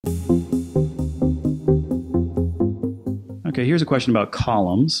Okay, here's a question about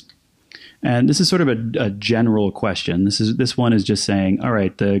columns. And this is sort of a general question. This one is just saying, all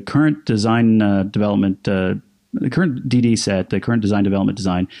right, the current design development, the current DD set, the current design development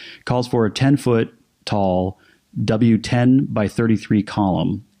design calls for a 10-foot tall W10 by 33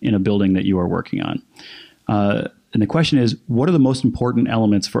 column in a building that you are working on. And the question is, what are the most important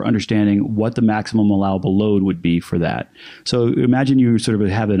elements for understanding what the maximum allowable load would be for that? So imagine you sort of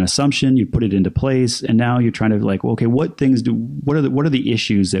have an assumption, you put it into place, and now you're trying to like, well, okay, what are the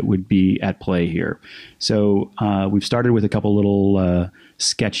issues that would be at play here? So we've started with a couple little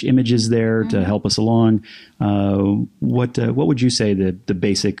sketch images there to help us along. What would you say the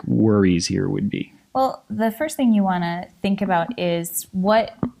basic worries here would be? Well, the first thing you want to think about is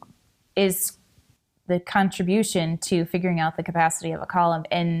what is the contribution to figuring out the capacity of a column.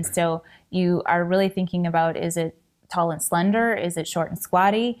 And so you are really thinking about, is it tall and slender? Is it short and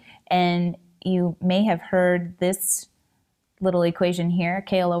squatty? And you may have heard this little equation here,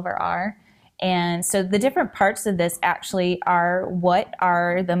 KL/R. And so the different parts of this actually are what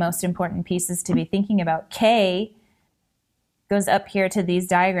are the most important pieces to be thinking about. K goes up here to these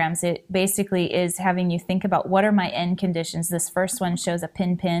diagrams. It basically is having you think about what are my end conditions. This first one shows a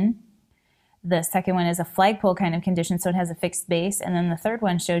pin-pin. The second one is a flagpole kind of condition, so it has a fixed base. And then the third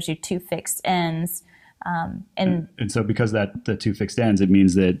one shows you two fixed ends. And so because the two fixed ends, it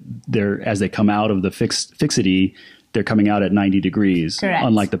means that as they come out of the fixity, they're coming out at 90 degrees. Correct.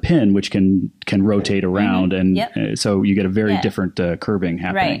 Unlike the pin, which can rotate around. And so you get a very different curving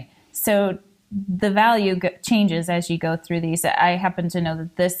happening. Right. So the value changes as you go through these. I happen to know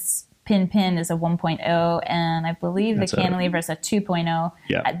that this pin is a 1.0, and I believe the cantilever is a 2.0.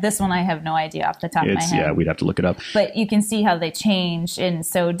 Yeah. This one I have no idea off the top of my head. Yeah, we'd have to look it up. But you can see how they change, and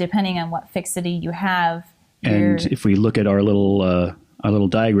so depending on what fixity you have. And if we look at our little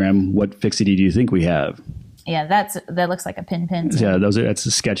diagram, what fixity do you think we have? Yeah, that looks like a pin. Yeah,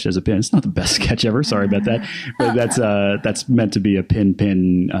 that's sketched as a pin. It's not the best sketch ever. Sorry about that, but that's meant to be a pin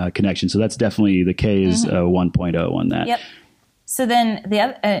connection. So that's definitely the K is 1.0 on that. Yep. So then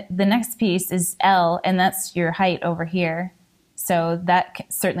the next piece is L, and that's your height over here. So that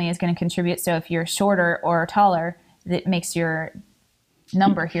certainly is going to contribute. So if you're shorter or taller, it makes your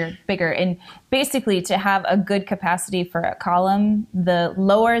number here bigger. And basically, to have a good capacity for a column, the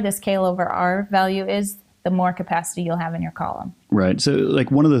lower this KL/R value is, the more capacity you'll have in your column. Right. So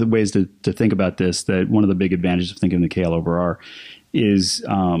like one of the ways to think about this, that one of the big advantages of thinking of the KL/R is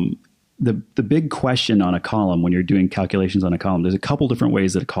the big question on a column when you're doing calculations on a column. There's a couple different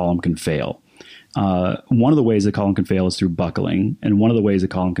ways that a column can fail. One of the ways a column can fail is through buckling, and one of the ways a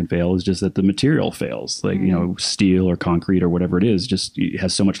column can fail is just that the material fails, like steel or concrete or whatever it is, just it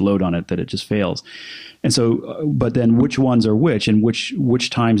has so much load on it that it just fails. And so, but then which ones are which, and which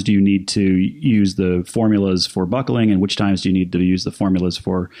times do you need to use the formulas for buckling, and which times do you need to use the formulas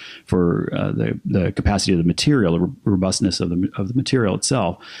for the capacity of the material, the robustness of the material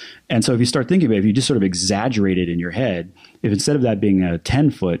itself. And so if you start thinking about it, if you just sort of exaggerate it in your head, if instead of that being a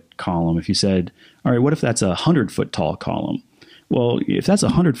 10-foot column, if you said, all right, what if that's a 100-foot tall column? Well, if that's a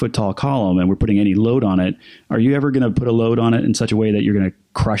 100-foot tall column and we're putting any load on it, are you ever going to put a load on it in such a way that you're going to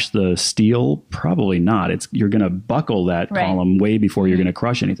crush the steel? Probably not. You're going to buckle that column way before you're going to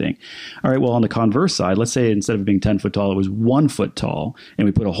crush anything. All right, well, on the converse side, let's say instead of being 10-foot tall, it was 1 foot tall, and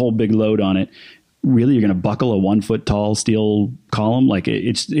we put a whole big load on it. Really, you're going to buckle a 1 foot tall steel column? Like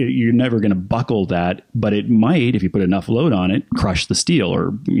you're never going to buckle that, but it might, if you put enough load on it, crush the steel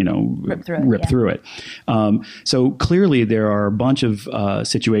or rip through it. So clearly, there are a bunch of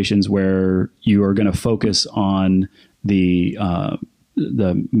situations where you are going to focus on the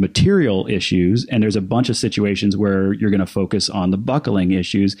material issues, and there's a bunch of situations where you're going to focus on the buckling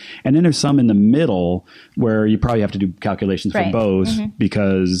issues, and then there's some in the middle where you probably have to do calculations for both,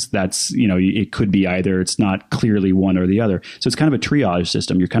 because that's, it could be either, it's not clearly one or the other. So it's kind of a triage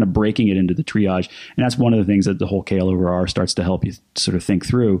system. You're kind of breaking it into the triage, and that's one of the things that the whole KL/R starts to help you sort of think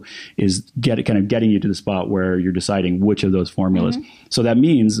through, is getting you to the spot where you're deciding which of those formulas. So that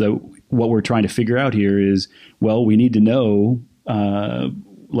means that what we're trying to figure out here is, well, we need to know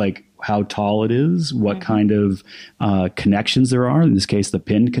like how tall it is, what kind of connections there are, in this case, the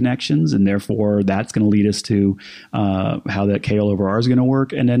pin connections, and therefore that's going to lead us to how that KL/R is going to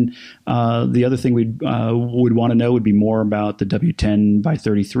work. And then the other thing we would want to know would be more about the W10 by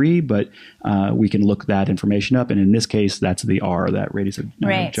 33, but we can look that information up. And in this case, that's the R, that radius of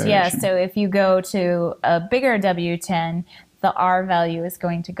gyration. Yeah, so if you go to a bigger W10, the R value is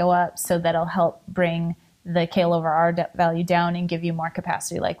going to go up, so that'll help bring the KL/R value down and give you more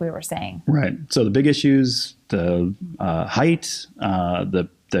capacity, like we were saying. Right. So the big issues, the height,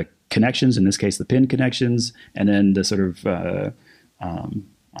 the connections, in this case, the pin connections, and then the sort of, I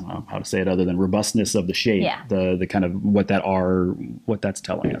don't know how to say it other than robustness of the shape, the kind of what that's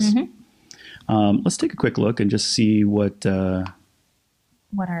telling us. Let's take a quick look and just see what our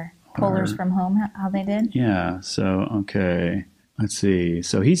pollers from home, how they did. Yeah. So, okay. Let's see.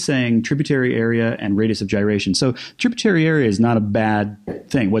 So he's saying tributary area and radius of gyration. So tributary area is not a bad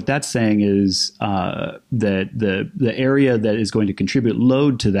thing. What that's saying is that the area that is going to contribute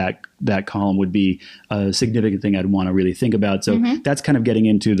load to that column would be a significant thing I'd want to really think about. So that's kind of getting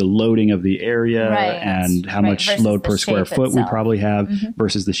into the loading of the area and how much load per square foot we probably have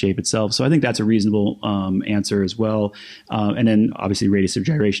versus the shape itself. So I think that's a reasonable answer as well. And then obviously radius of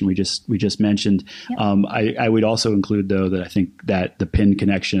gyration we just mentioned. I would also include though that I think that the pin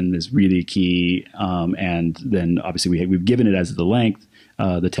connection is really key. And then obviously we've given it as the length,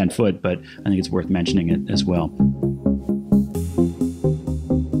 the 10 foot, but I think it's worth mentioning it as well.